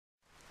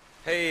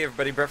Hey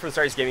everybody, Brett from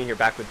Stars Gaming here,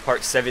 back with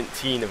part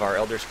 17 of our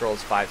Elder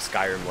Scrolls V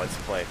Skyrim Let's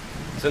Play.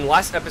 So in the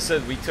last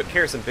episode, we took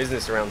care of some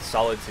business around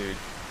Solitude.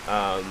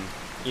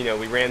 You know,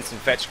 we ran some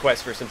fetch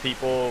quests for some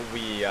people,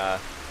 we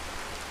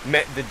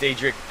met the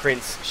Daedric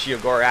Prince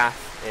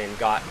Sheogorath and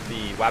got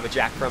the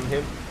Wabbajack from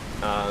him.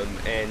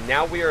 And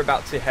now we are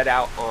about to head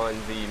out on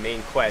the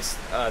main quest.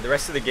 The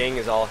rest of the gang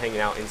is all hanging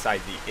out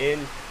inside the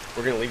inn.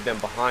 We're going to leave them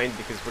behind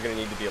because we're going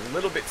to need to be a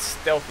little bit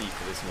stealthy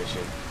for this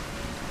mission.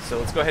 So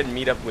let's go ahead and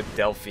meet up with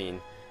Delphine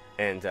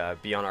and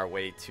be on our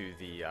way to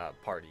the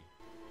party.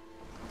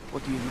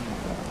 What do you mean?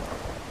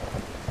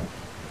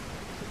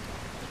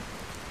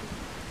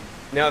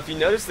 Now, if you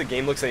notice the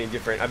game looks any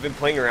different, I've been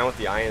playing around with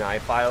the INI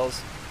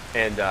files,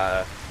 and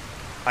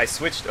I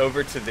switched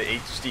over to the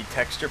HD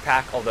texture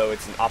pack, although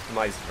it's an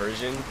optimized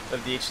version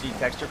of the HD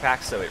texture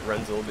pack, so it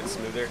runs a little bit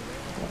smoother.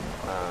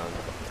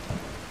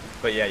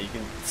 But yeah, you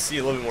can see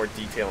a little bit more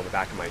detail on the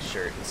back of my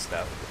shirt and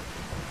stuff.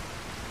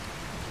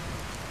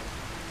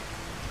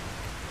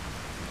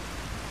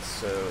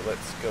 So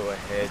let's go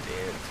ahead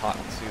and talk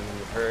to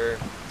her,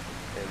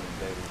 and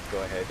then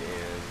go ahead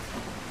and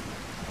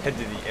head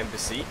to the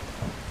embassy.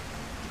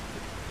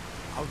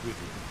 I'll give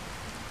you.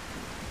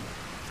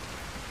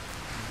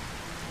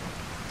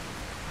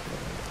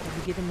 Have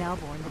you given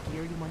Malborn the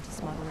gear you want to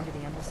smuggle into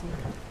the embassy?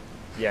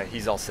 Yeah,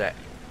 he's all set.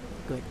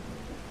 Good.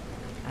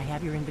 I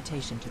have your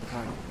invitation to the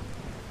party.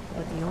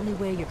 But the only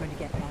way you're going to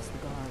get past the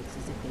guards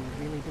is if they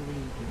really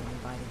believe you're an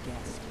invited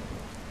guest.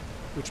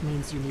 Which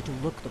means you need to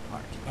look the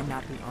part and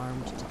not be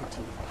armed to the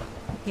teeth.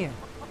 Here,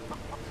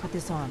 put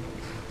this on.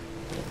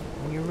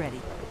 When you're ready,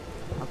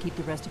 I'll keep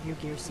the rest of your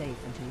gear safe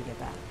until you get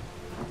back.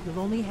 You'll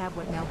only have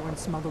what Malborn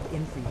smuggled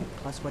in for you,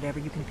 plus whatever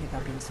you can pick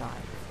up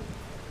inside.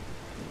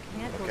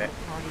 You can't go to the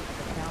party at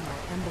the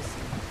Dawnguard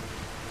embassy.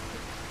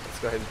 Let's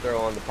go ahead and throw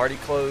on the party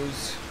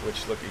clothes,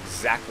 which look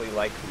exactly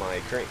like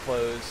my current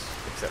clothes,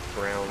 except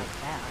brown.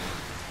 Like that.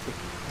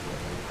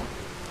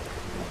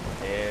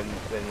 And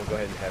then we'll go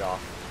ahead and head off.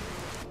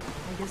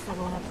 I guess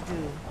that'll have to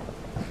do.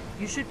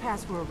 You should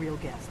pass for a real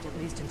guest, at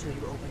least until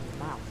you open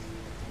your mouth.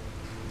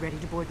 Ready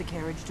to board the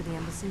carriage to the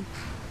embassy?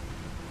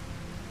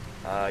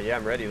 Yeah,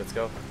 I'm ready. Let's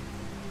go.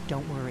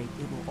 Don't worry,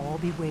 it will all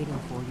be waiting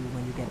for you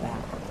when you get back.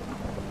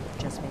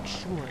 Just make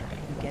sure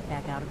you get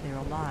back out of there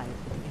alive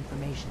with the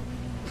information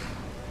you need.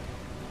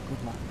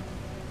 Good luck.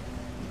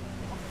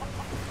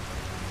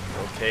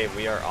 Okay,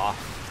 we are off.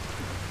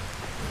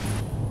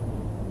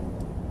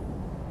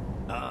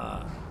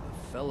 Ah,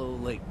 a fellow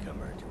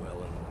latecomer to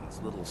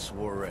Elenwen's little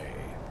soiree.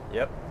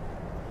 Yep.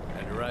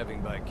 And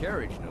arriving by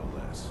carriage, no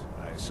less.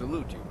 I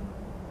salute you.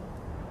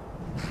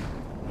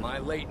 My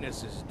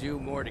lateness is due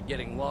more to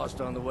getting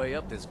lost on the way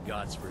up this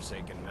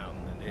god's-forsaken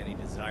mountain than to any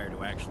desire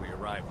to actually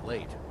arrive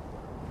late.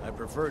 I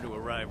prefer to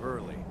arrive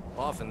early,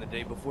 often the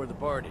day before the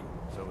party,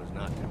 so as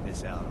not to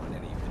miss out on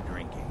any of the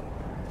drinking.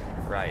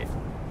 Right.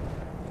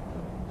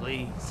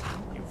 Please,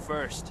 you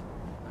first.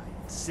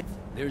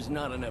 There's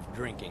not enough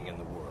drinking in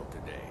the world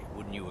today,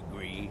 wouldn't you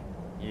agree?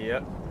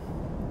 Yep.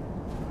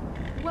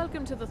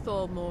 Welcome to the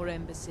Thalmor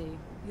Embassy.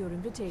 Your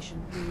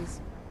invitation,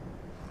 please.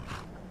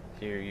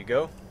 Here you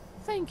go.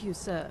 Thank you,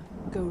 sir.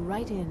 Go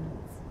right in.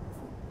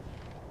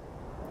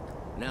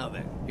 Now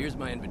then, here's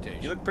my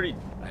invitation. You look pretty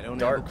I don't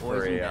dark have a for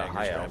poison a dagger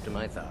high strapped elf. to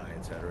my thigh,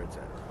 etc.,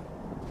 etc.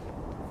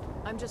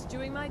 I'm just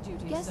doing my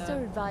duty, Guests sir.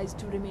 are advised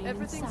to remain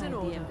Everything's inside in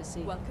order. the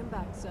embassy. Welcome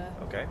back, sir.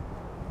 Okay.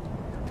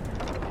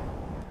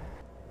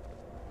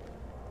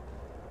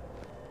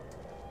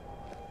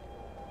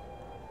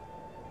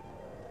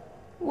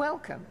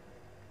 Welcome.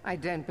 I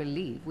don't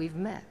believe we've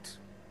met.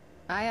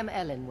 I am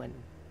Elenwen,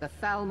 the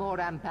Thalmor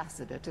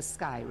ambassador to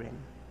Skyrim.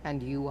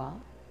 And you are?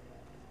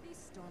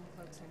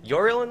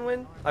 You're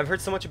Elenwen? I've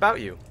heard so much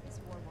about you.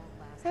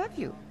 Have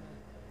you?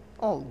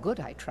 All good,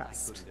 I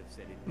trust.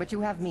 But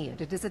you have me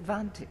at a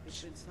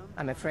disadvantage.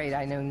 I'm afraid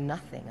I know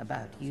nothing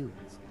about you.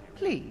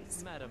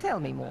 Please, tell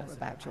me more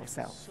about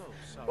yourself.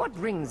 What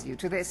brings you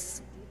to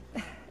this...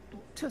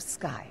 to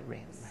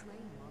Skyrim?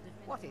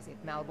 What is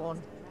it, Malborn?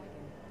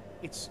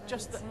 It's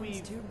just that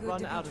we've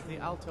run out of the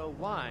Alto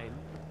wine.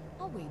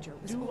 I'll wager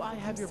it was Do Ulf I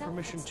have your himself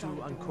permission that to started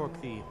the uncork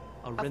war.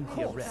 the Of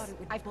Arinthia Red? course.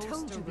 I've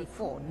told you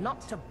before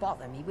not to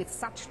bother me with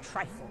such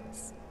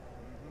trifles.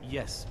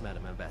 Yes,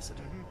 Madam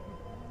Ambassador.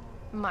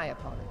 My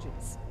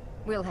apologies.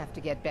 We'll have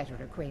to get better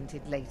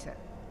acquainted later.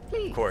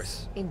 Please, Of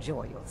course.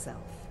 enjoy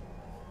yourself.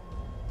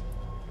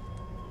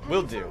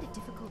 Will Have you do. found it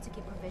difficult to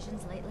get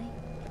provisions lately?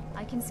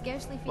 I can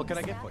scarcely feed What can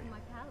the I get staff for in you? my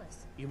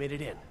palace. You made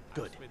it in.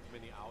 Good.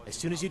 As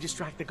soon as you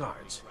distract the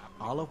guards,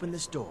 I'll open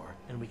this door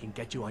and we can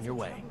get you on your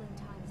way.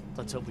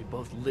 Let's hope we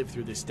both live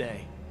through this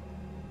day.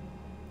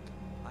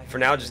 For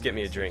now, just get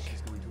me a drink.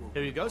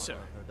 Here you go, sir.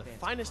 The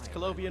finest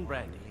Colovian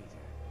brandy.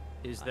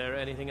 Is there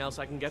anything else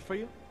I can get for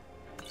you?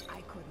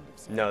 I couldn't have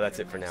said No, it that's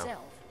better it for now.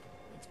 myself.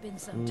 It's been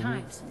some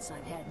time since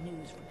I've had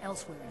news from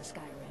elsewhere in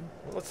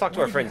Skyrim. Let's talk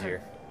to our friends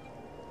here.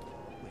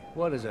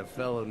 What does a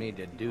fellow need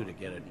to do to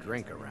get a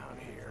drink around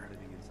here?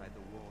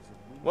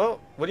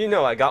 Well, what do you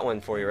know? I got one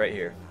for you right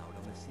here.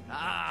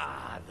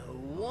 Ah, the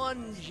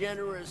one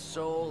generous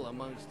soul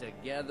amongst a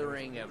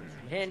gathering of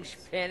pinch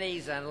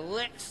pennies and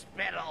lick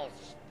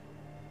spittles.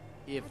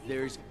 If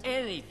there's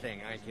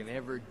anything I can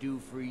ever do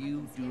for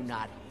you, do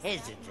not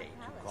hesitate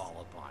to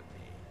call upon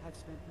me. I've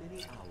spent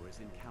many hours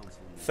in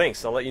council.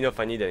 Thanks, I'll let you know if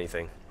I need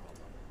anything.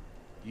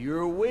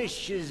 Your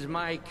wish is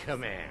my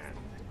command,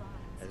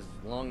 as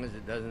long as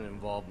it doesn't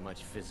involve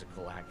much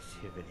physical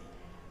activity.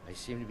 I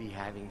seem to be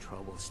having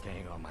trouble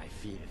staying on my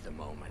feet at the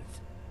moment.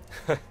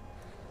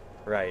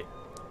 Right.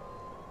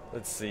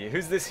 Let's see,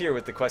 who's this here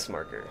with the quest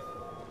marker?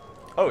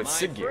 Oh,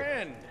 it's My Siggeir.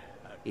 friend!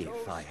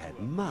 If I had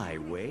my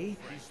way,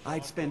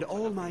 I'd spend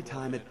all my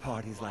time at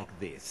parties like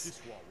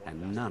this,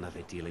 and none of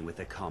it dealing with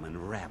the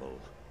common rabble.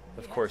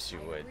 Of course you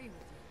would.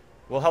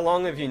 Well, how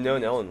long have you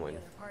known Elenwen?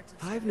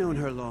 I've known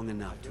her long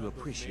enough to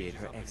appreciate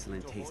her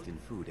excellent taste in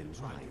food and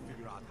wine,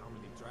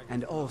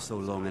 and also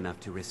long enough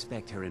to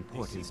respect her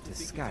importance to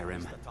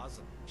Skyrim.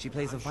 She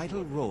plays a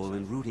vital role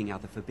in rooting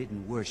out the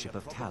forbidden worship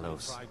of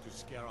Talos.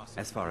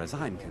 As far as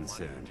I'm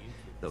concerned,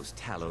 those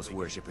Talos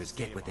worshippers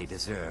get what they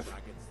deserve.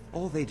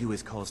 All they do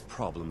is cause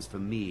problems for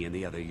me and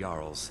the other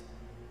Jarls.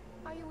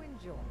 Are you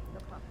enjoying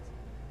the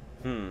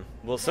party?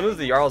 Well, some of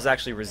the Jarls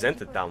actually resent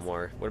the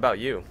Thalmor. What about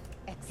you?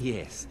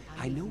 Yes,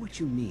 I know what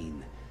you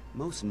mean.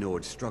 Most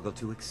Nords struggle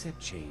to accept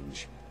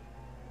change.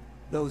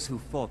 Those who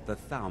fought the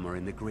Thalmor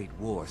in the Great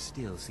War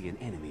still see an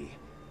enemy.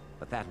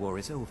 But that war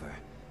is over,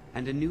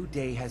 and a new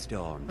day has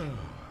dawned.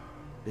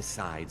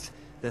 Besides,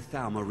 the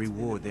Thalmor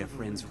reward their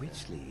friends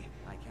richly.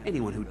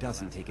 Anyone who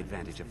doesn't take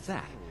advantage of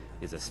that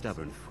is a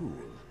stubborn fool.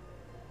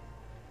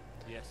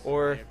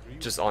 Or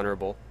just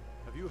honorable?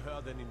 Have you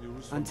heard any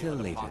news from Until the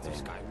other later, parts of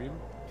then. Skyrim?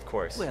 Of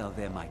course. Well,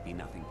 there might be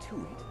nothing to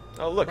it.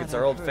 Oh, look, But it's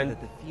I've our old heard friend,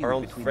 that the feud our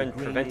old between friend the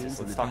Grey Preventus. Names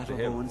and Let's the talk to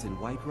him. Battlehorns in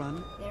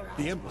Whiterun.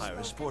 The Empire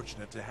is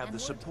fortunate to have the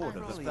support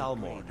of the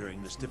Thalmor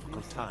during this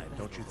difficult time,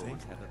 don't you think?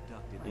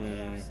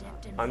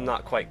 I'm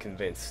not quite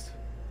convinced.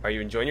 Are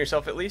you enjoying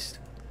yourself at least?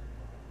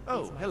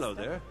 Oh, hello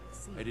there.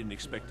 I didn't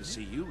expect to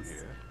see you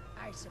here.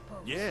 I suppose.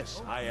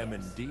 Yes, I am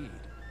indeed.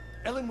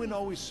 Elenwen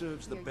always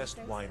serves the best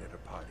wine at her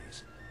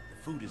parties.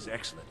 The food is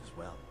excellent as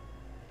well.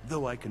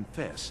 Though I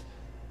confess,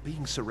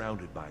 being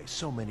surrounded by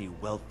so many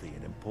wealthy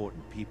and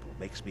important people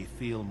makes me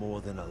feel more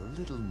than a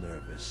little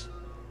nervous.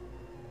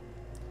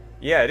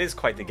 Yeah, it is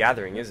quite the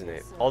gathering, isn't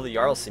it? All the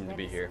Jarls seem to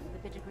be here.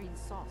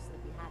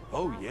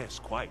 Oh yes,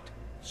 quite.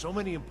 So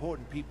many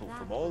important people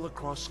from all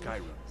across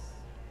Skyrim.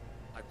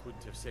 I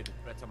couldn't have said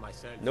it better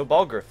myself. No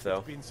Balgriff, though.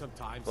 It's been some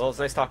time Well, it's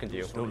nice talking to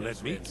you. Don't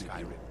let me keep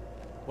you.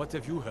 What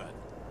have you heard?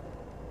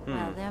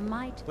 Well, there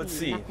might Let's be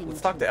see. nothing Let's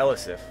talk to it,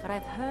 Elisif. But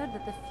I've heard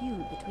that the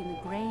feud between the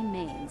Grey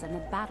Mains and the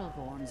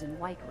Battlehorns in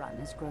Whiterun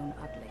has grown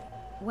ugly.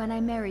 When I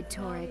married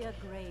Torrig,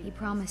 he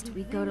promised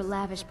we'd go to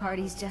lavish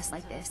parties just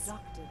like this.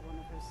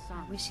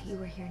 I wish he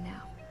were here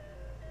now.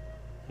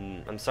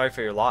 I'm sorry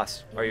for your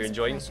loss. Are you It was a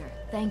enjoying? pleasure.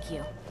 Thank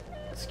you.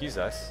 Excuse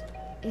us.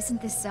 Isn't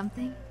this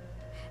something?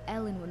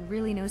 Elenwen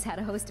really knows how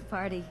to host a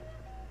party.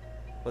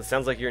 Well, it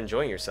sounds like you're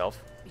enjoying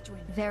yourself.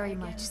 Very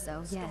much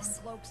so, yes.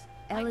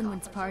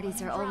 Elenwen's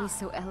parties are always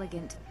so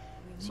elegant.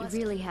 She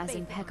really has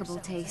impeccable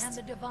taste.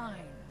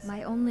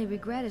 My only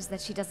regret is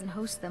that she doesn't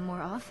host them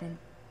more often.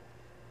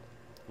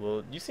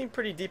 Well, you seem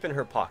pretty deep in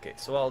her pocket,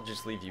 so I'll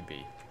just leave you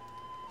be.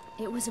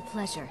 It was a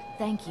pleasure.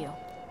 Thank you.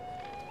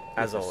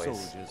 As With the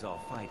always. soldiers all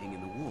fighting in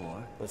the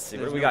war. Let's see,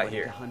 there's what do we got nobody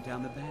here? to hunt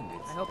down the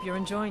bandits. I hope you're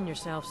enjoying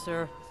yourself,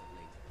 sir.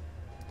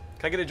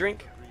 Can I get a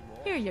drink?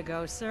 Here you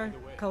go, sir.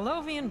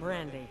 Colovian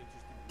brandy.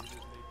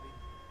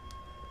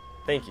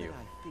 Thank you.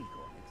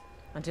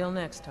 Until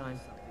next time.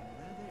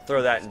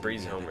 Throw that in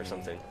Breeze Home or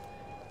something.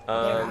 There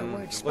are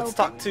words Let's spoken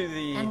talk to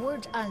the... and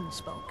words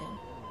unspoken.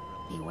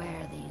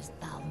 Beware these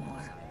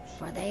Thalmor,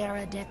 for they are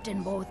adept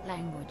in both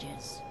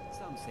languages.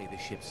 Some say the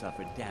ship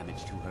suffered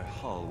damage to her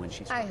hull when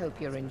she... I hope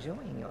you're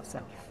enjoying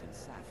yourself.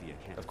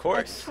 Of I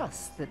course.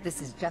 trust that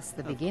this is just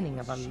the beginning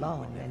of a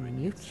long and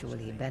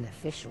mutually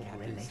beneficial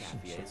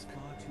relationship.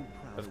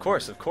 Of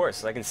course, of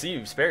course. I can see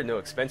you've spared no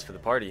expense for the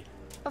party.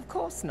 Of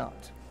course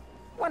not.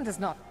 One does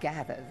not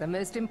gather the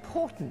most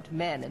important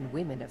men and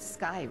women of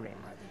Skyrim,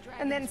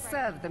 and then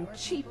serve them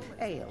cheap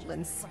ale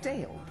and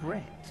stale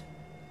bread.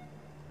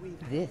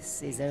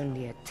 This is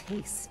only a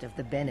taste of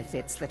the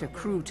benefits that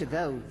accrue to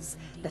those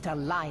that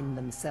align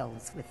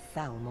themselves with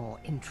Thalmor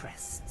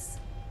interests.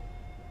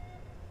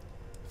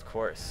 Of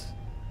course.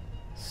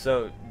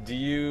 So, do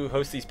you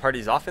host these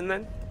parties often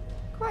then?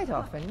 Quite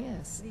often,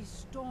 yes.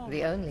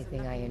 The only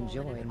thing I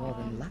enjoy more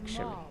than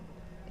luxury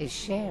is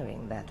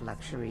sharing that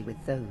luxury with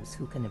those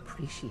who can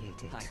appreciate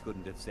I it.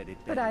 couldn't have said it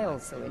But better I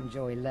also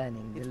enjoy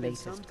learning the It's been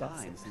some latest time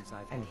gossip since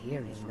I've and had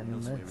hearing news the from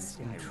elsewhere in most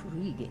Skyrim.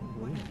 intriguing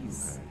What have you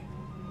rumors.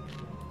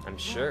 heard? I'm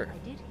sure.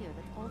 I did hear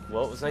that all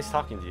Well, it was nice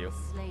talking to you. was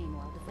slain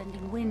while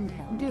defending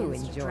Windhelm Do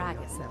against a enjoy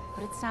dragon, yourself.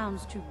 but it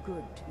sounds too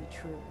good to be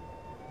true.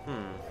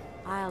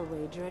 I'll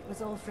wager it was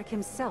Ulfric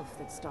himself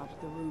that started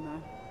the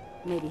rumor.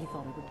 Maybe he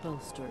thought it would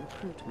bolster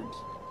recruitment.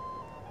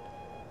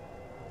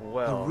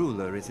 Well, A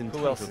ruler is who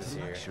entitled else is to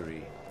here?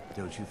 luxury,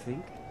 don't you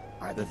think?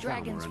 Are the Thalmor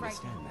dragons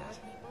understand frightening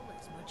that. more people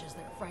as much much as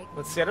they're frightened.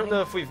 Let's see, I don't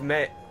know if we've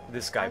met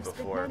this guy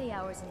before.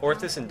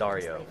 Orthis and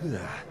Dario.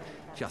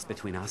 Just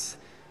between us,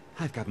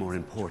 I've got more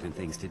important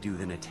things to do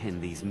than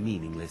attend these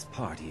meaningless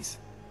parties.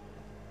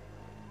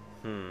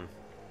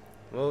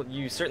 Well,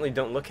 you certainly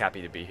don't look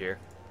happy to be here.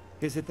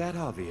 Is it that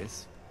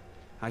obvious?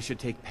 I should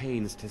take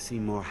pains to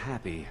seem more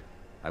happy.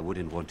 I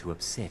wouldn't want to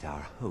upset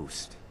our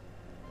host.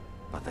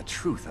 But the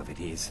truth of it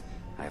is,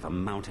 I have a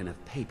mountain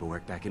of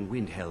paperwork back in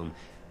Windhelm,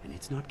 and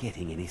it's not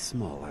getting any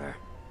smaller.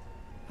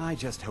 I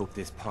just hope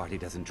this party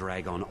doesn't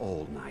drag on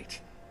all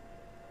night.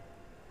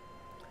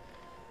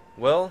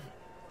 Well,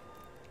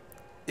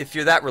 if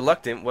you're that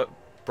reluctant, what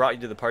brought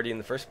you to the party in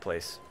the first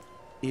place?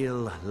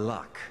 Ill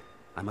luck.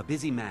 I'm a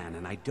busy man,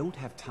 and I don't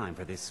have time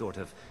for this sort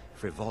of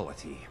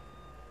frivolity.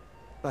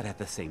 But at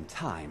the same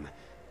time,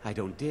 I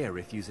don't dare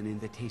refuse an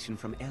invitation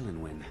from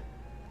Elenwen.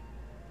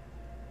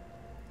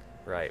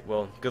 Right,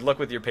 well, good luck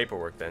with your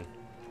paperwork then.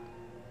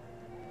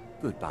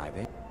 Goodbye,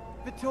 babe.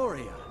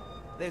 Victoria,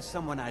 there's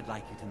someone I'd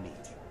like you to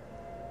meet.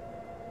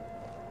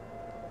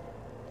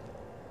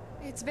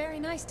 It's very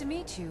nice to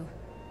meet you.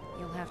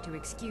 You'll have to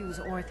excuse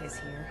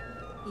Orthis here.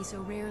 He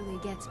so rarely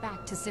gets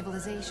back to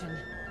civilization.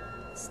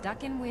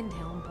 Stuck in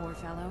Windhelm, poor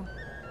fellow.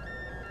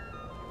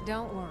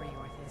 Don't worry,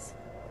 Orthis.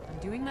 I'm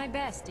doing my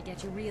best to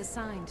get you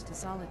reassigned to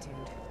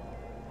Solitude.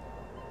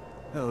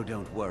 Oh,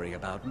 don't worry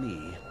about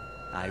me.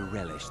 I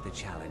relish the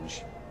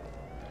challenge.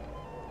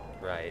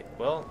 Right,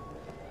 well,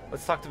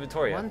 let's talk to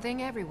Victoria. One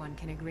thing everyone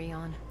can agree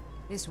on.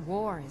 This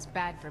war is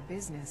bad for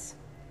business.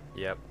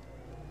 Yep.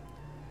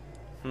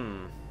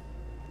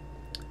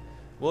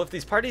 Well, if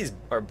these parties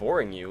are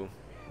boring you,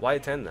 why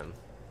attend them?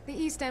 The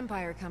East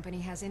Empire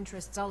Company has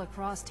interests all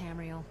across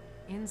Tamriel,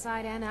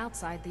 inside and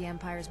outside the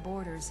Empire's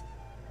borders.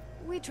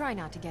 We try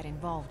not to get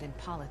involved in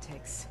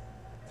politics.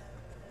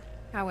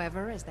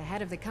 However, as the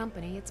head of the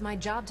company, it's my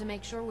job to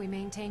make sure we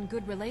maintain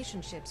good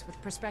relationships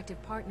with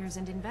prospective partners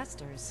and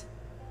investors.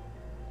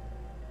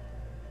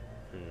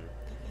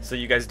 So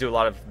you guys do a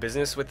lot of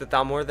business with the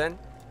Thalmor then?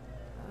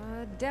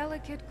 A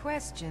delicate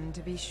question,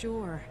 to be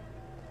sure.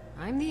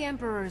 I'm the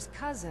Emperor's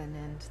cousin,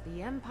 and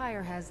the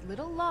Empire has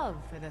little love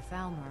for the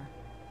Thalmor.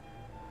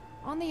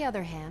 On the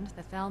other hand,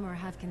 the Thalmor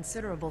have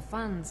considerable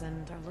funds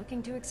and are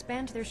looking to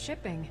expand their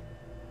shipping.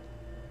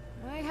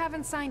 I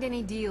haven't signed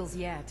any deals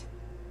yet,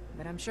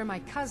 but I'm sure my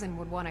cousin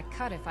would want a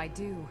cut if I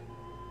do.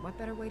 What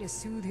better way to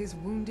soothe his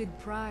wounded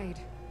pride?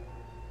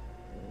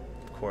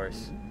 Of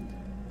course.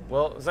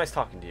 Well, it was nice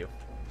talking to you.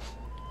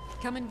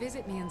 Come and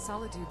visit me in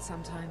Solitude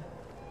sometime.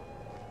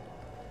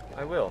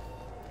 I will.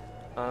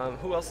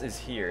 Who else is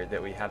here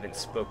that we haven't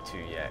spoke to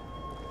yet?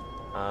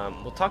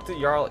 We'll talk to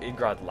Jarl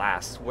Idgrod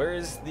last. Where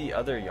is the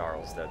other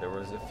Jarls, though? There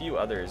was a few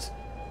others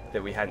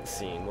that we hadn't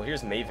seen. Well,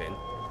 here's Maven.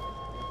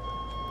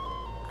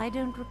 I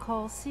don't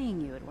recall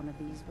seeing you at one of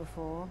these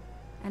before,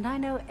 and I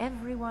know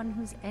everyone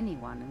who's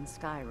anyone in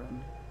Skyrim.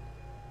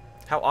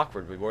 How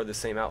awkward, we wore the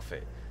same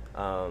outfit.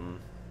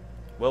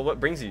 Well, what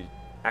brings you...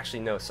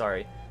 Actually, no,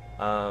 sorry.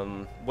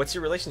 What's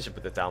your relationship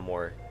with the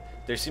Thalmor?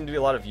 There seem to be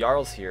a lot of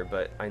Jarls here,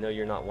 but I know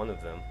you're not one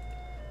of them.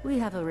 We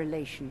have a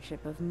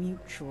relationship of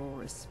mutual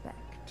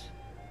respect.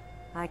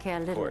 I care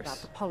little about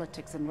the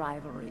politics and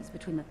rivalries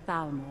between the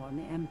Thalmor and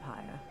the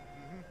Empire.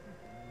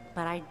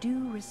 But I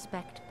do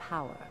respect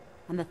power,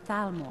 and the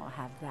Thalmor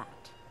have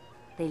that.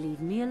 They leave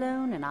me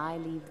alone, and I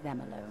leave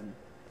them alone.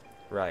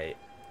 Right.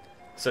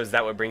 So is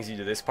that what brings you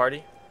to this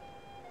party?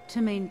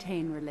 To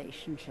maintain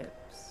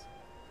relationships.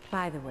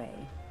 By the way,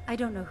 I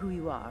don't know who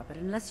you are, but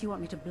unless you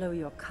want me to blow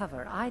your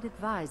cover, I'd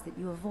advise that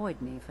you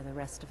avoid me for the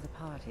rest of the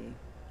party.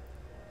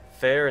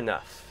 Fair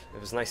enough. It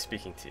was nice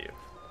speaking to you.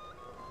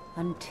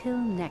 Until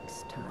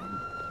next time.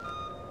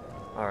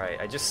 Alright,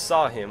 I just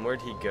saw him.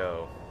 Where'd he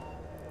go?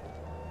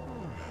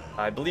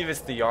 I believe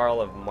it's the Jarl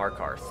of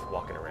Markarth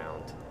walking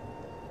around.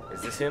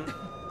 Is this him?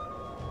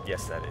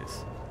 Yes, that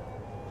is.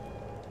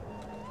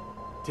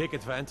 Take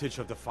advantage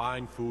of the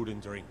fine food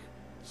and drink.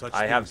 Such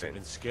I things have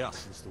been scarce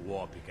since the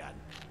war began.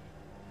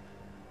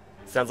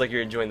 Sounds like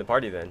you're enjoying the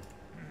party then.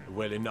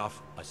 Well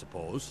enough, I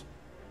suppose.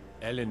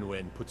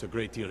 Elenwen puts a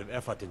great deal of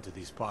effort into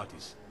these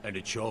parties, and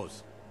it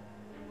shows.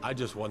 I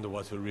just wonder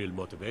what her real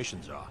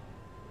motivations are.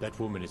 That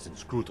woman is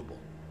inscrutable.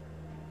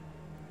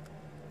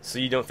 So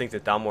you don't think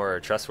that Thalmor are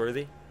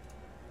trustworthy?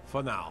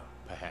 For now,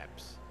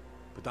 perhaps.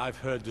 But I've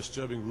heard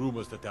disturbing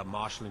rumors that they're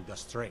marshalling their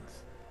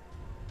strength.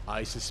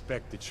 I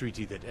suspect the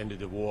treaty that ended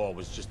the war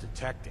was just a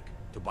tactic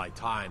to buy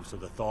time so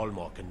the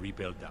Thalmor can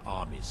rebuild their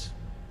armies.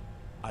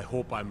 I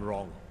hope I'm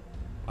wrong.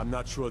 I'm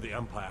not sure the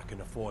Empire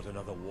can afford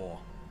another war.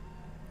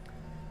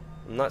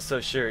 I'm not so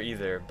sure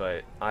either,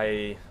 but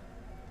I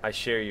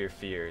share your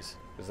fears.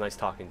 It was nice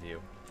talking to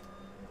you.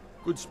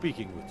 Good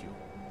speaking with you.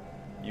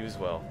 You as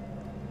well.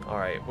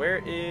 Alright,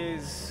 where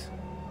is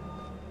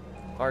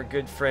our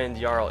good friend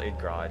Jarl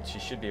Idgrod? She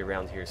should be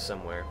around here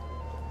somewhere.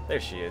 There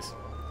she is.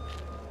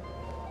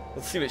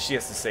 Let's see what she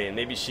has to say, and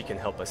maybe she can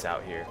help us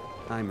out here.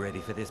 I'm ready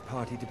for this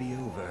party to be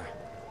over.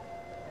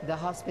 The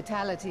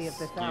hospitality of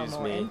the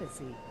Thalmor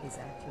Embassy is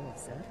at your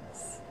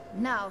service.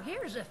 Now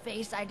here's a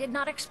face I did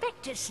not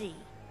expect to see.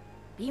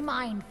 Be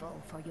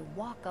mindful, for you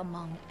walk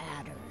among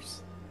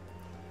adders.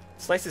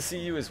 It's nice to see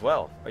you as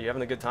well. Are you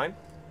having a good time?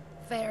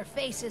 Fair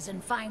faces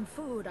and fine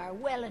food are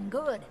well and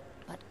good,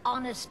 but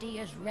honesty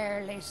is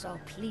rarely so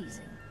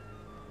pleasing.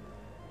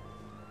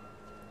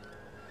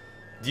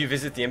 Do you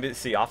visit the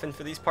embassy often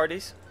for these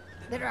parties?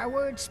 There are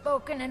words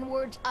spoken and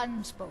words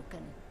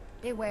unspoken.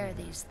 Beware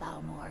these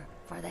Thalmor,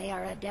 for they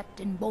are adept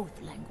in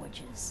both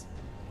languages.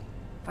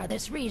 For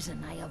this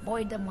reason, I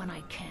avoid them when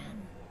I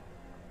can.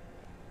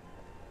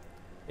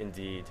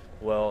 Indeed.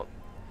 Well,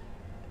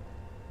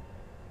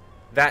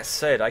 that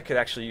said, I could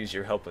actually use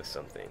your help with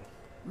something.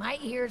 My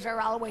ears are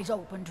always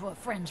open to a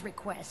friend's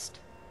request.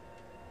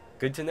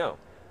 Good to know.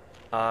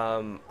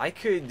 I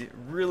could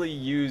really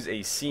use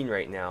a scene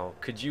right now.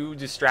 Could you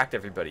distract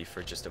everybody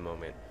for just a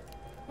moment?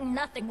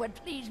 Nothing would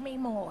please me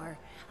more.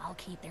 I'll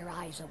keep their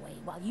eyes away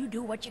while you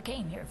do what you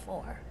came here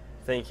for.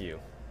 Thank you.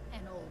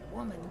 An old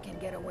woman can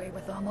get away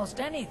with almost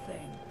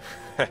anything.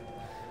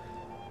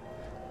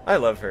 I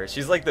love her.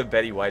 She's like the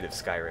Betty White of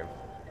Skyrim.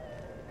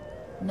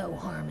 No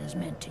harm is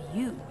meant to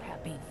you,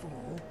 happy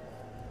fool.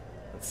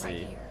 Let's see.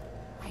 Right here.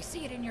 I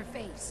see it in your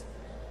face.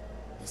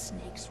 The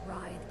snakes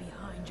writhe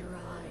behind your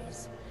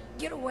eyes.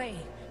 Get away!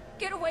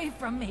 Get away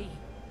from me!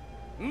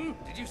 Hmm?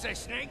 Did you say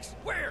snakes?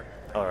 Where?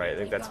 Alright, I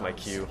think that's my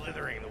cue.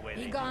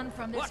 Be gone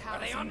from this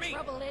house and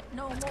trouble it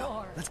no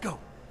more. Let's go.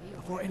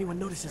 Before anyone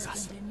notices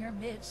us. In your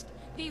midst.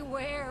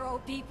 Beware, O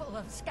people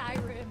of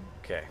Skyrim.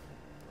 Okay.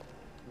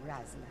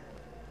 Razlan,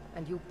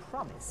 and you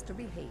promise to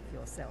behave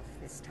yourself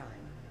this time.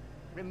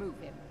 Remove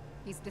him.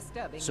 He's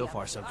disturbing. So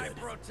far, so good.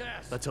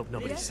 Let's hope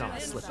nobody saw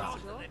us slip out.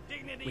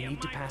 We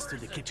need to pass through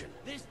the kitchen.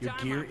 Your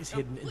gear is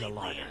hidden in the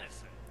larder.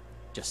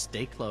 Just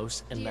stay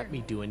close and let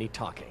me do any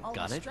talking.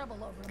 Got it?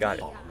 Got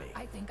it.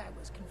 I think I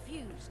was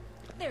confused.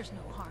 There's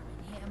no harm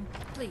in him.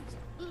 Please.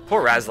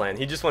 Poor Razlan,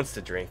 he just wants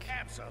to drink.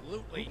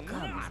 Absolutely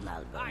not.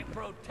 not. I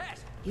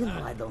protest. You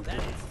know I don't like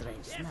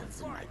strange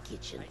smells in my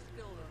kitchen.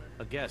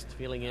 A guest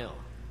feeling ill.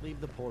 Leave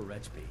the poor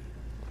wretch be.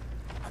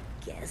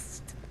 A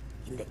guest?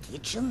 In the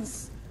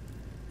kitchens?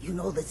 You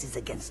know this is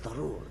against the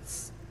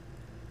rules.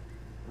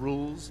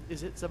 Rules,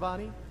 is it,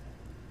 Zavani?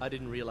 I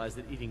didn't realize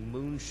that eating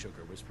moon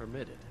sugar was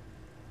permitted.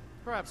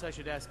 Perhaps I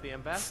should ask the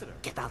ambassador.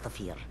 Get out of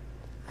here.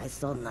 I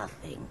saw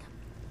nothing.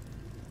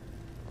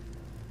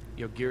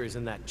 Your gear is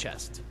in that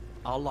chest.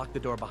 I'll lock the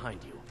door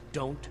behind you.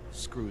 Don't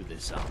screw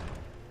this up.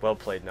 Well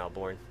played,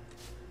 Malborn.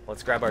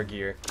 Let's grab our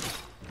gear.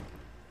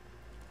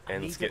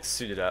 And let's get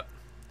suited up.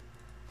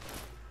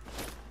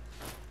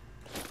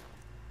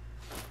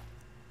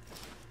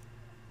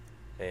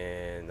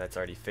 And that's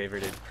already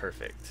favorited.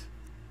 Perfect.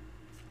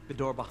 The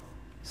door behind.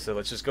 So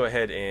let's just go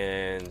ahead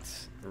and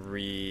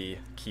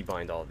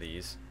re-keybind all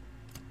these.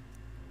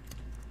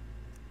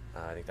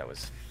 I think that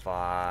was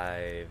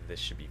 5. This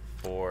should be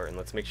 4. And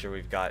let's make sure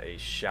we've got a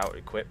shout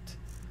equipped.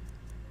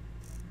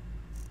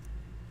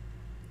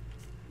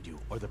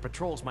 Or the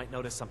patrols might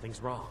notice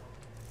something's wrong.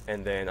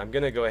 And then I'm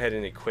going to go ahead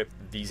and equip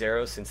these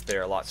arrows since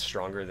they're a lot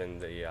stronger than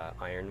the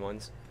iron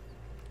ones.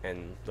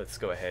 And let's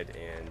go ahead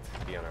and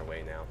be on our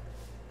way now.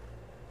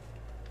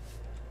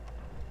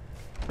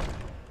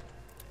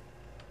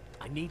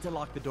 I need to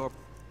lock the door.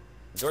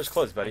 The door's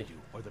closed, buddy.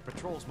 Or the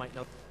patrols might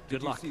know.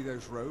 Did you see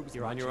those robes?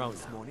 You're on your own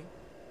this now. morning?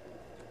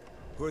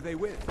 Who are they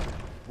with?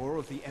 More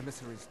of the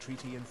emissaries'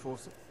 treaty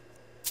enforcer?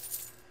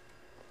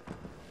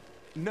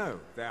 No,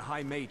 they're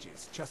high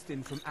mages, just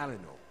in from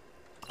Alinor.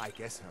 I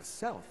guess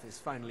herself is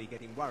finally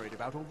getting worried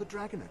about all the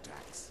dragon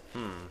attacks.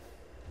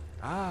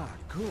 Ah,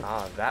 good.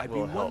 That I've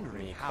will been help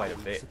wondering me how quite a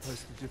we're bit.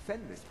 supposed to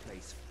defend this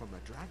place from a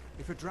dragon.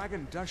 If a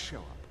dragon does show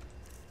up,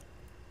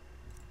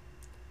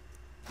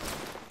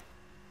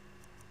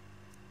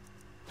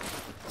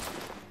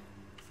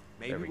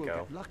 maybe we'll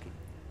get lucky,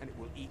 and it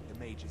will eat the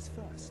mages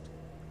first.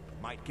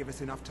 Might give us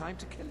enough time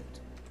to kill it.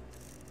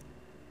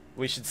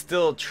 We should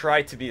still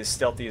try to be as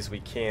stealthy as we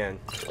can.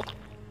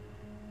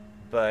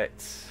 But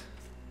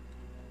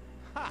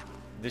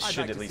this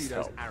should at least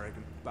help. Those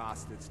arrogant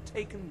bastards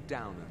taken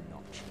down a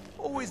notch.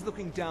 Always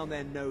looking down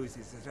their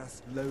noses at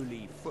us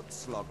lowly foot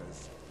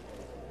sloggers.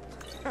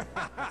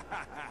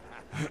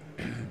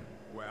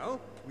 Well,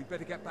 we'd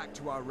better get back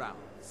to our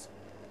rounds.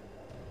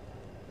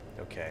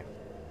 Okay.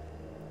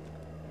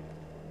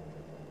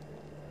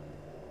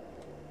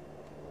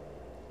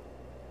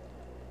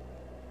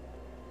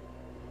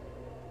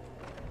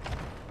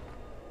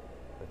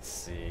 Let's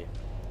see.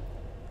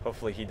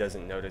 Hopefully he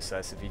doesn't notice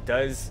us. If he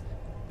does,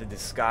 the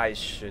disguise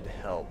should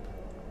help.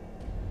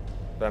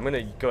 But I'm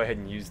gonna go ahead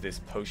and use this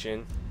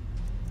potion.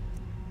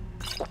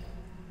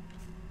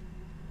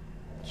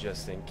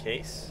 Just in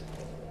case.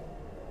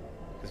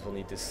 Because we'll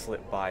need to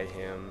slip by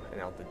him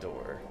and out the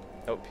door.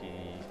 Oh, he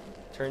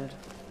turned,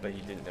 but he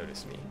didn't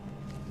notice me.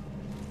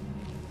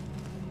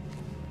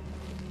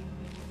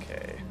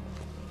 Okay.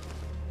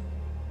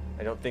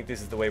 I don't think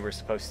this is the way we're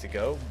supposed to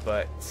go,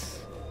 but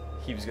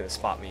he was going to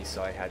spot me,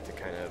 so I had to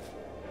kind of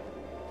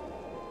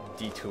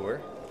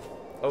detour.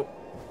 Oh.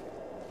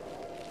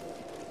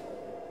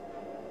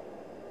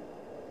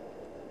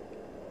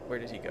 Where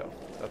did he go?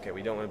 Okay,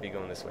 we don't want to be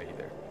going this way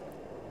either.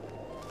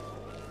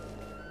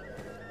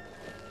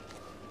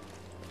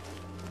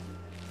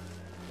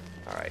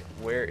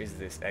 where is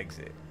this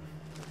exit?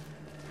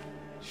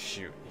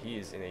 Shoot, he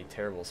is in a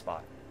terrible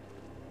spot.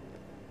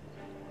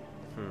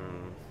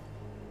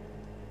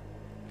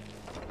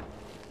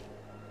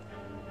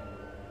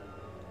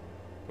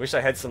 Wish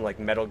I had some like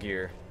Metal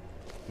Gear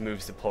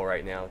moves to pull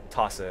right now.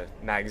 Toss a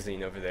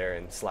magazine over there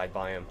and slide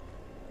by him.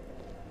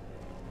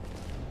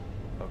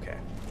 Okay.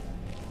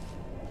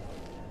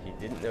 He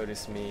didn't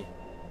notice me.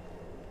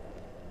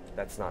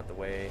 That's not the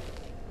way.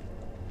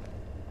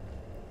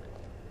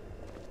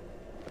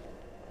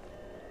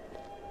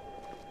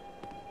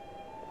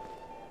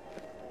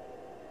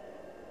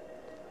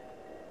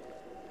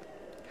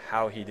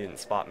 How he didn't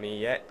spot me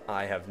yet,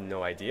 I have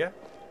no idea.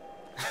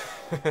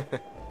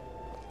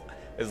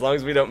 As long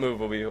as we don't move,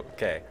 we'll be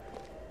okay.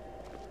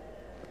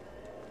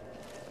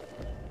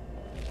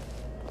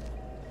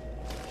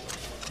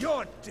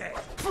 You're dead.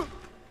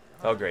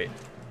 Oh, great.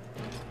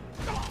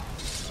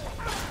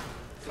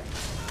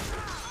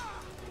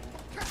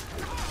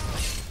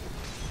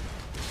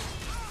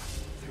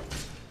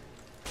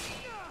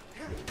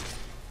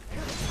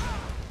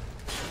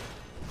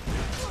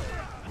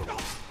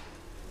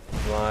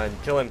 Come on,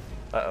 kill him.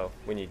 Uh-oh,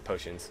 we need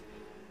potions.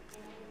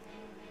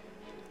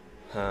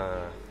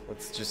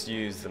 Let's just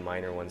use the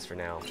minor ones for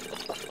now.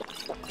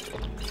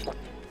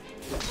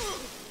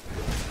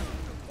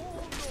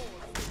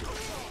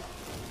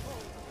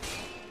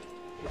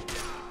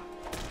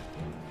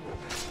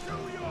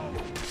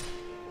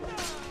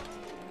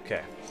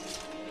 Okay.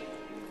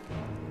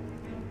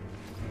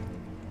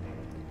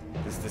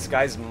 This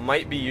disguise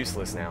might be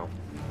useless now,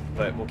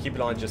 but we'll keep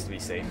it on just to be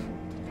safe.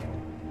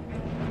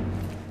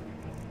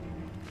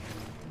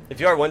 If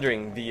you are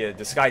wondering, the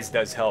disguise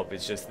does help.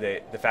 It's just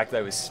that the fact that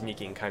I was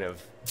sneaking kind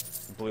of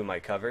blew my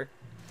cover.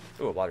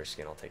 Ooh, a water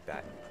skin, I'll take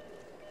that.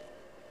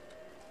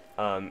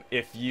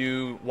 If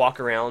you walk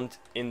around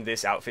in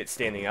this outfit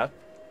standing up,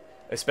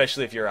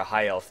 especially if you're a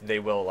high elf, they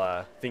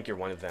will think you're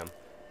one of them.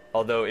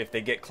 Although if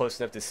they get close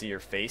enough to see your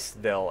face,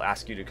 they'll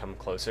ask you to come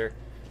closer.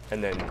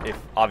 And then,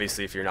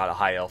 obviously if you're not a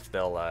high elf,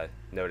 they'll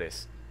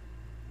notice.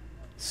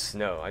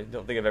 Snow. I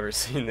don't think I've ever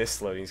seen this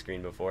loading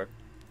screen before.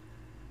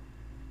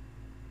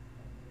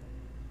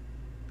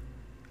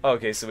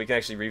 Okay, so we can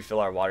actually refill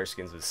our water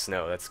skins with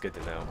snow. That's good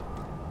to know.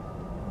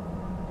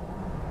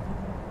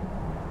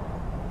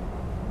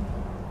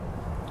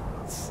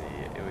 Let's see.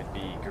 It would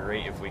be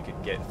great if we could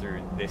get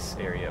through this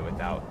area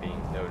without being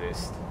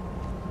noticed.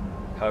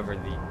 However,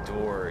 the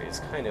door is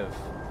kind of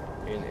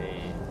in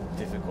a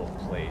difficult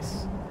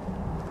place.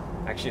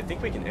 Actually, I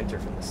think we can enter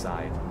from the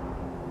side.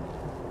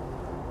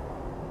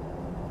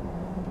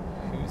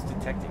 Who's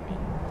detecting me?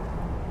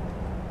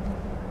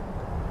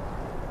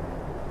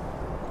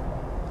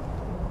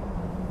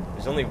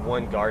 There's only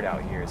one guard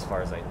out here as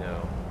far as I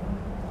know.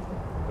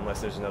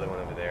 Unless there's another one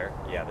over there.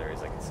 Yeah, there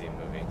is. I can see him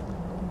moving.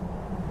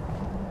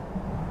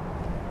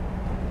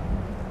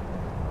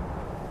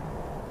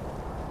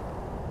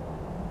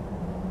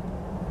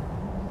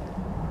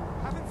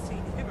 Haven't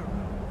seen him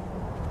around.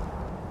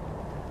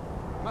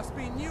 Must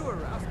be newer.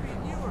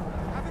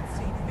 Haven't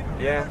seen him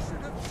around. Yeah.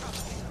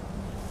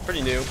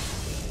 Pretty new.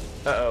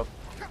 Uh-oh.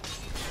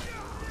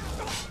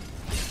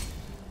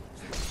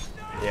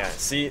 Yeah,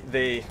 see,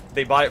 they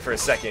bought it for a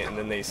second, and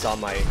then they saw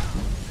my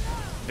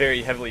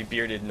very heavily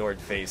bearded Nord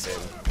face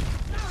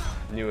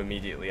and knew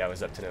immediately I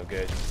was up to no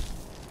good.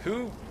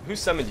 Who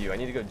summoned you? I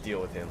need to go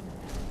deal with him.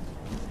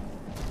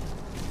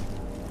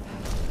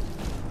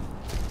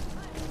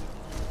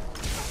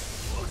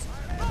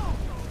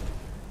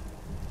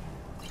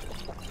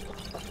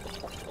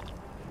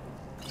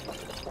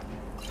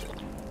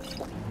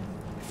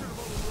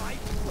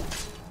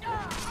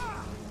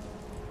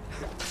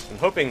 I'm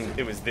hoping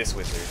it was this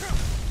wizard,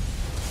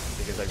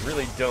 because I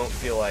really don't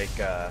feel like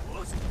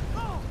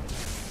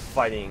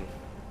fighting.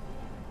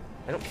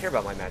 I don't care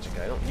about my magic.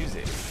 I don't use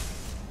it.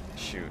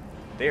 Shoot,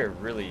 they are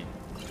really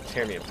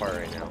tearing me apart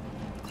right now.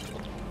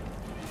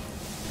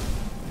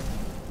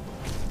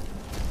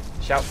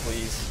 Shout,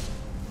 please.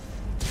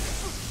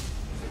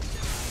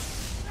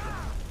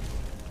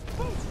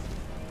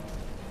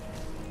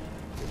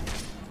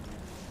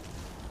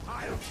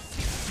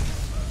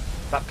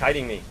 Stop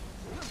kiting me.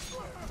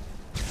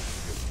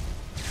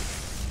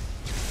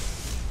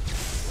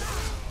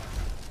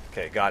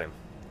 Okay, got him.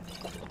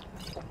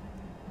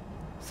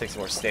 Let's take some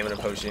more stamina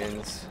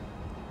potions.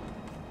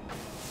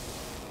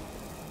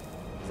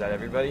 Is that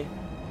everybody?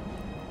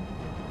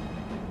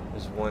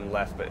 There's one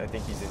left, but I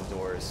think he's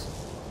indoors.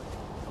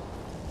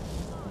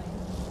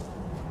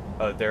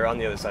 Oh, they're on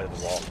the other side of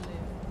the wall.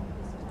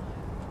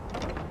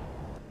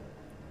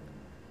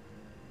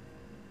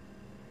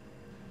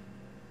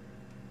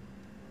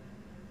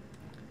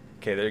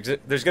 Okay,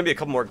 there's going to be a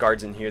couple more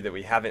guards in here that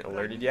we haven't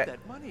alerted yet.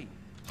 That money.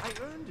 I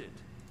earned it.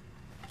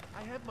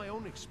 I have my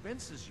own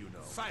expenses, you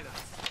know. Silence!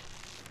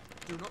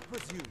 Do not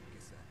presume,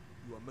 Gisser.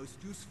 You are most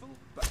useful,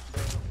 but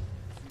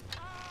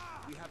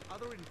we have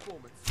other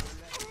informants who are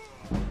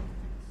less.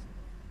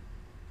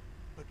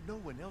 But no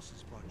one else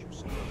has brought you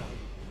some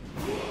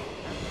value.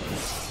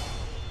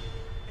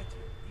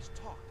 Etienne, he's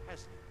talked,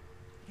 hasn't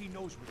he? He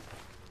knows what the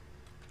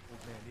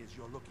old man is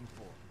you're looking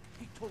for.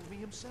 He told me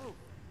himself.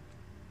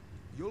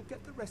 You'll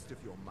get the rest of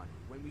your money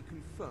when we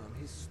confirm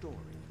his story,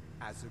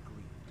 as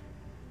agreed.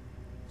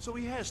 So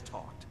he has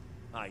talked.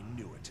 I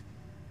knew it.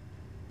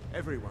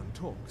 Everyone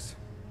talks,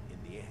 in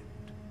the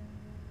end.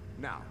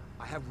 Now,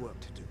 I have work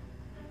to do.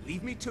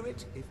 Leave me to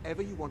it if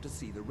ever you want to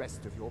see the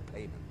rest of your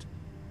payment.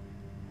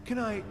 Can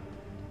I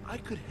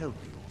could help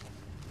you.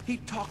 He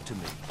talked to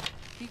me.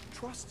 He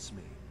trusts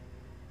me.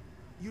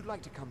 You'd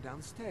like to come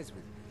downstairs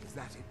with me, is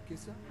that it,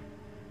 Gissa?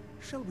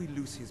 Shall we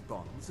loose his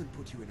bonds and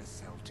put you in a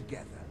cell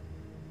together?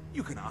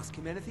 You can ask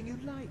him anything you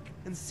like,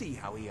 and see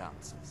how he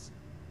answers.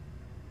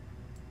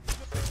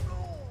 Is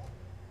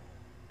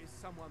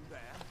someone there?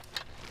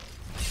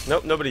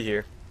 Nope, nobody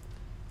here.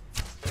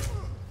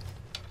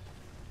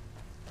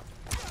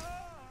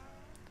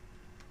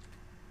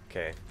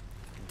 Okay,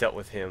 dealt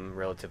with him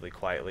relatively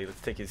quietly.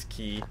 Let's take his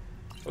key.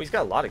 Oh, he's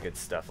got a lot of good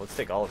stuff. Let's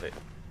take all of it.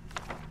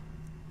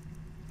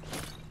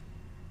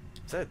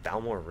 Is that a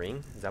Dalmor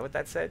ring? Is that what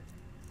that said?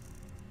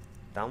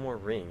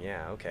 Dalmor ring,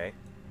 yeah, okay.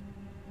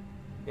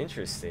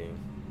 Interesting.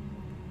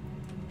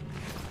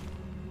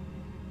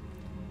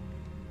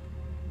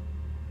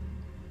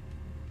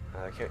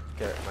 I can't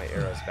get my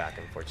arrows back,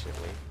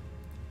 unfortunately.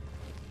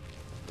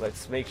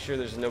 Let's make sure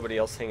there's nobody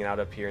else hanging out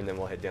up here, and then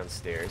we'll head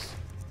downstairs.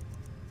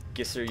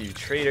 Gisser, you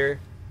traitor.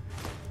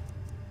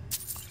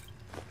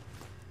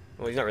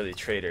 Well, he's not really a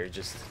traitor,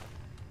 just,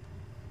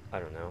 I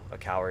don't know, a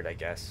coward, I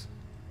guess.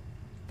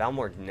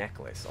 Dalmor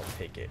necklace, I'll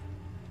take it.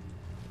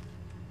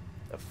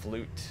 A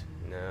flute,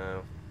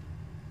 no.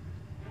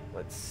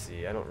 Let's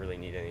see, I don't really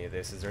need any of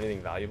this. Is there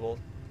anything valuable?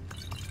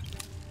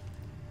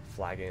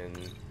 Flagon,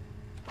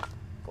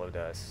 glow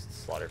dust,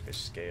 slaughterfish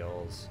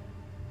scales,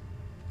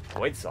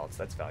 white salts,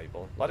 that's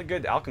valuable. A lot of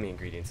good alchemy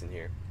ingredients in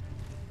here.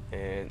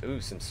 And,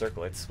 ooh, some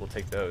circlets, we'll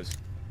take those.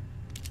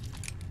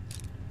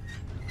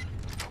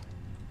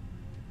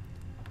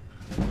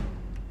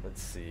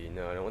 Let's see,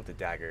 no, I don't want the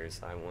daggers,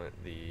 I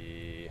want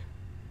the...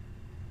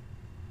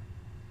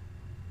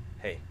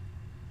 Hey.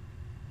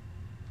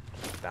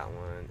 That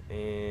one,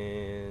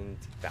 and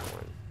that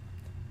one.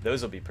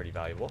 Those will be pretty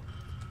valuable.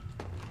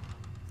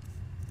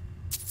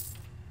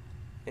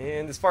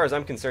 And as far as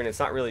I'm concerned, it's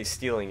not really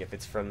stealing if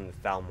it's from the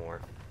Thalmor.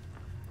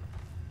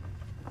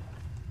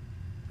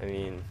 I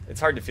mean, it's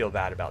hard to feel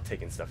bad about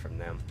taking stuff from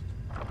them.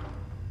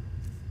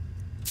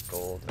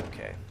 Gold,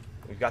 okay.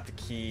 We've got the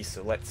key,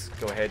 so let's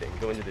go ahead and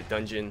go into the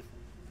dungeon.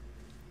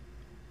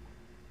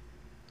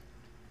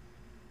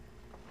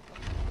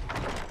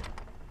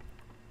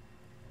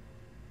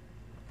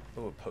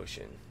 Oh, a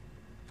potion.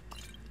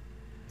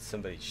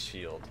 Somebody's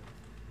shield.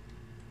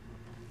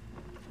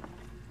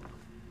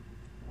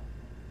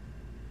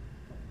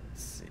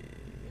 Let's see.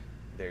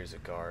 There's a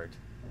guard.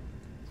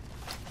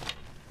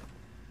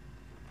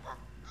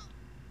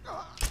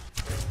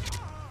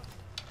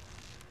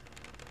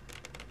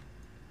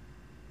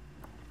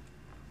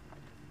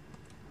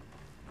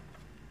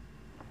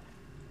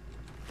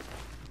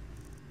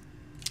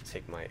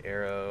 Take my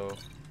arrow.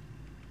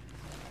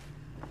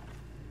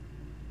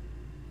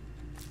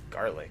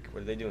 Garlic.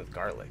 What are they doing with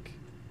garlic?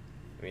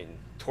 I mean,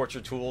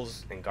 torture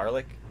tools and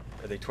garlic?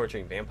 Are they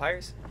torturing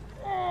vampires?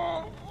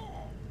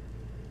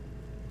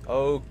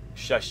 Oh,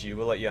 shush you.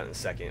 We'll let you out in a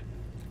second.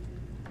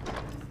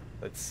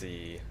 Let's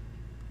see.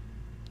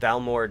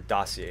 Dalmor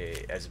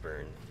dossier,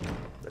 Esbern.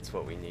 That's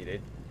what we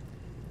needed.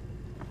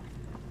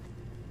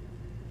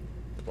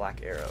 The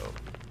Black Arrow.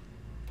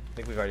 I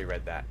think we've already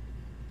read that.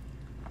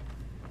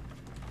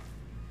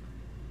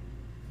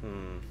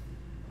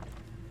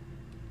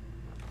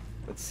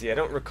 Let's see, I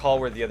don't recall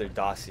where the other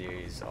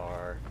dossiers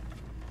are,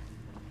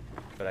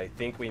 but I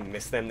think we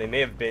missed them. They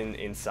may have been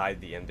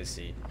inside the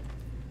embassy.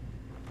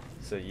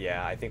 So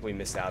yeah, I think we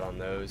missed out on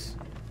those.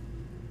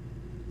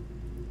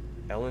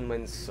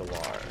 Elenwen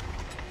Solar.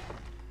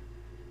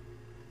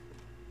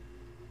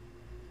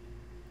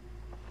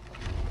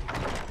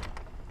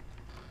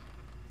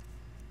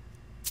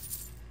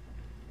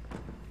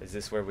 Is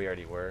this where we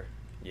already were?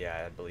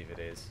 Yeah, I believe it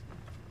is.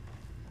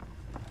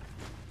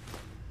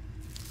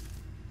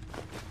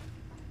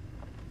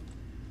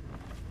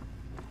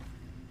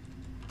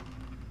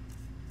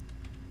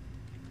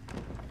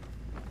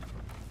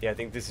 Yeah, I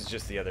think this is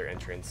just the other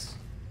entrance.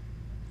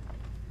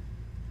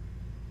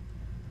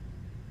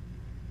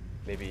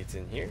 Maybe it's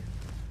in here?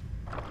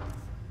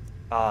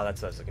 Ah,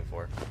 that's what I was looking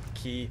for.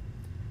 Key,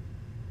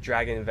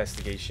 dragon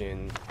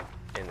investigation,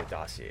 and the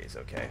dossiers,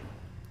 okay.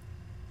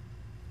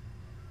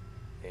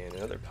 And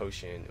another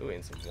potion. Ooh,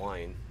 and some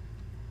wine.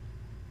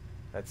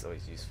 That's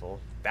always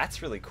useful.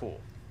 That's really cool.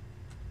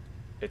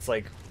 It's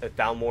like a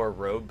Thalmor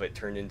robe, but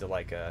turned into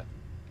like a...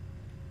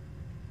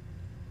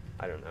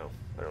 I don't know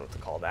what to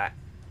call that.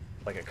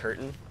 Like a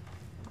curtain?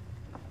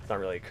 It's not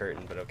really a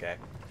curtain, but okay.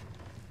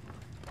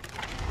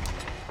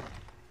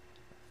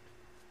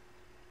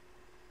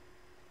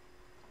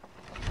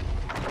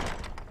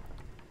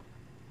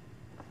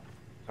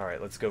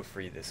 Alright, let's go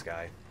free this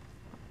guy.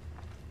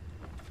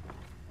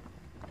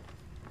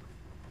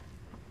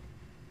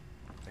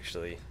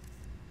 Actually...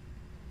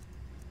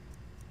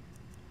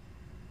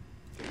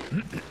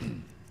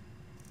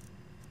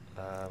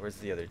 Where's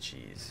the other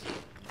cheese?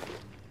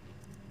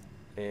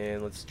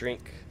 And let's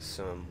drink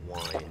some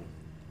wine.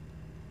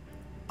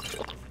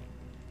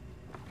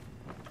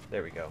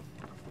 There we go.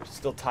 We're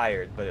still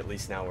tired, but at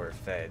least now we're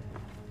fed.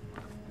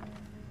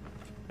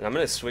 And I'm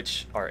gonna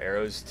switch our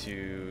arrows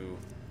to,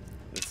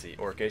 let's see,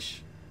 Orcish.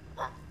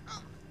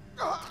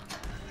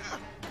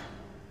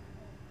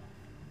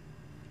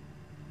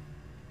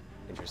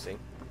 Interesting.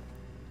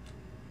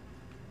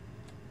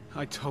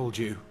 I told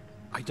you.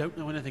 I don't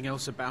know anything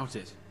else about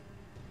it.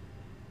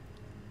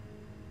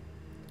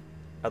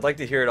 I'd like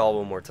to hear it all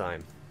one more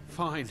time.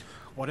 Fine.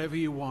 Whatever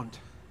you want.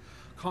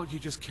 Can't you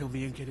just kill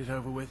me and get it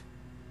over with?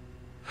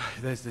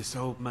 There's this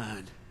old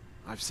man.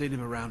 I've seen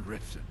him around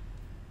Riften.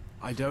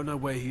 I don't know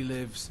where he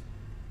lives.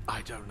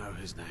 I don't know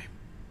his name.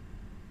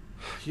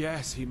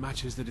 Yes, he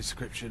matches the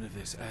description of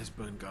this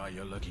Esbern guy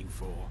you're looking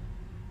for.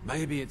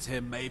 Maybe it's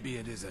him, maybe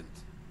it isn't.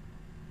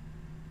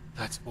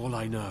 That's all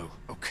I know,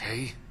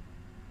 okay?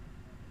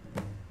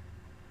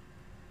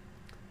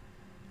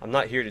 I'm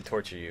not here to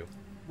torture you.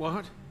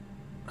 What?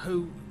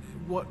 Who?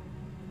 What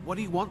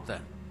do you want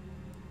then?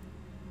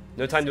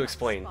 No time to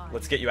explain.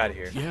 Let's get you out of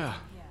here. Yeah,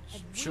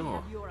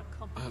 sure.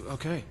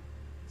 Okay.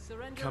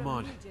 Come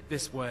on,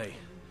 this way.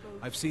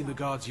 I've seen the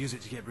guards use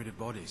it to get rid of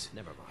bodies.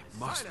 Never mind. It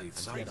must lead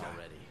somewhere.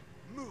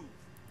 Move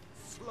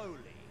slowly.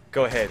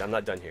 Go ahead, I'm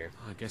not done here.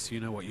 I guess you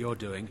know what you're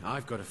doing.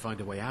 I've got to find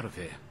a way out of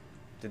here.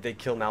 Did they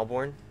kill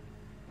Malborn?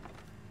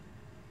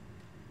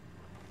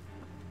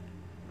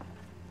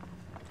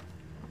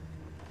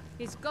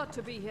 He's got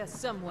to be here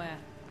somewhere.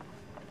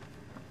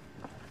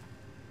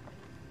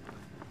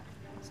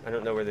 I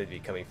don't know where they'd be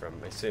coming from.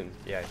 I assume,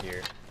 yeah,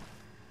 here.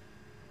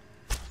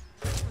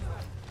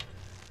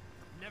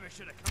 Never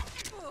should have come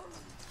here.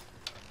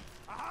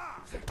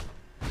 Aha!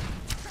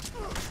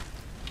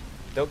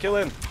 Don't kill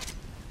him.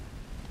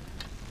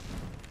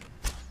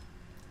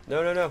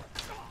 No, no, no.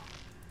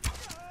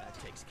 That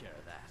takes care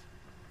of that.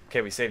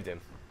 Okay, we saved him.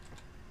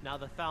 Now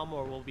the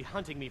Thalmor will be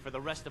hunting me for the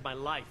rest of my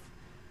life.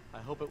 I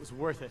hope it was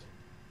worth it.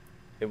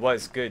 It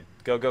was good.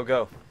 Go, go,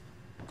 go.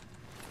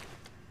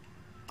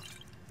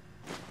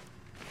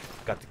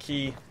 Got the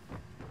key.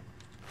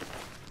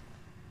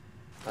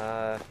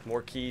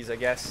 More keys, I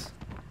guess.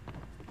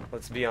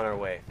 Let's be on our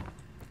way.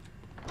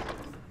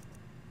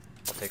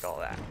 I'll take all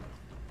that.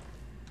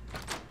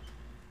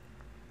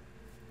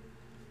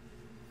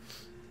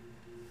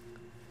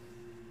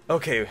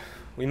 Okay,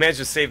 we managed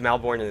to save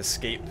Malborn and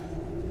escape.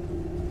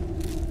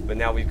 But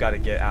now we've got to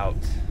get out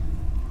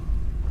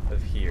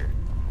of here.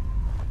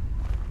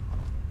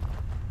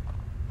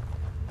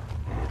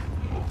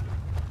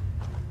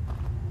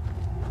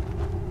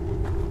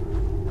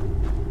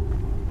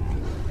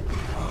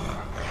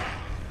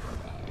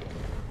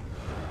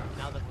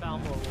 Now the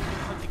Thalmor will be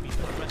hunting me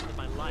for the rest of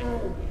my life.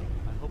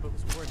 I hope it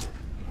was worth it.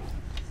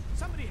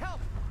 Somebody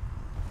help!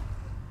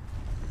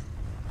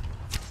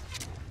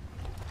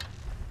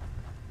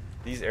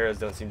 These arrows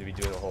don't seem to be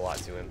doing a whole lot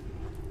to him.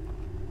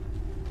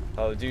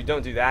 Oh, dude,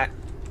 don't do that.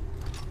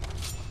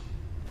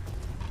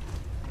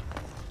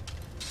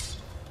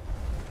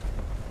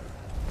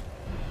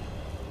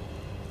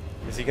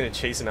 Is he gonna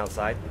chase him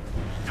outside?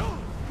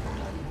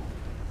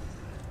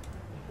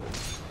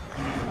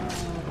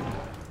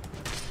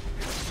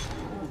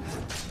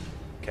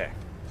 Okay.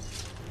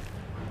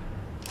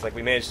 It's like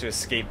we managed to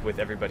escape with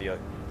everybody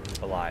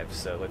alive,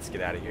 so let's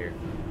get out of here.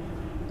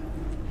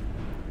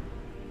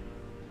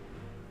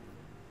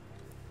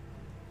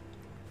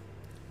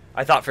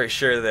 I thought for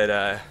sure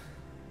that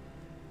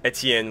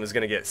Etienne was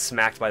going to get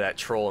smacked by that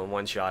troll and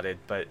one-shotted,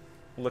 but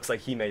looks like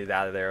he made it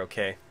out of there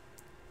okay.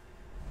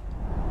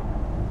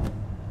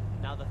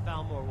 Now the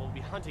Thalmor will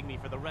be hunting me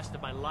for the rest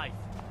of my life.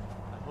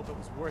 I hope it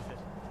was worth it.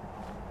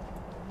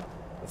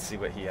 Let's see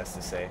what he has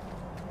to say.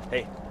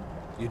 Hey.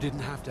 You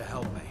didn't have to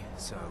help me,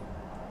 so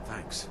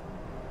thanks.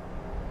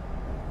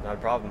 Not a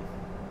problem.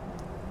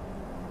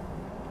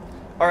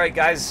 Alright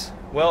guys,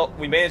 well,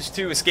 we managed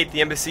to escape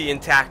the embassy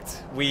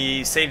intact.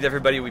 We saved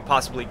everybody we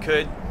possibly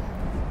could,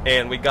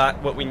 and we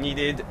got what we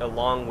needed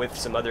along with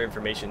some other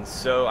information.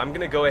 So I'm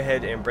going to go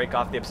ahead and break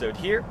off the episode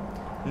here.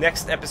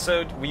 Next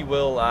episode, we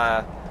will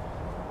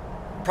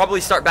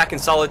probably start back in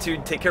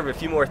Solitude, take care of a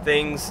few more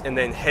things, and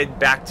then head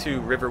back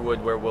to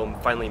Riverwood where we'll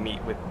finally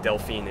meet with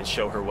Delphine and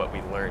show her what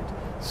we learned.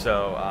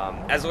 So,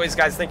 as always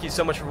guys, thank you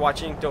so much for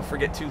watching. Don't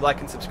forget to like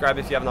and subscribe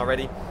if you haven't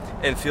already,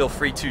 and feel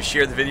free to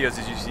share the videos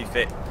as you see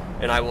fit.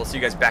 And I will see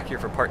you guys back here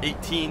for part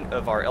 18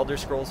 of our Elder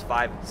Scrolls V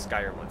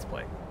Skyrim Let's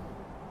Play.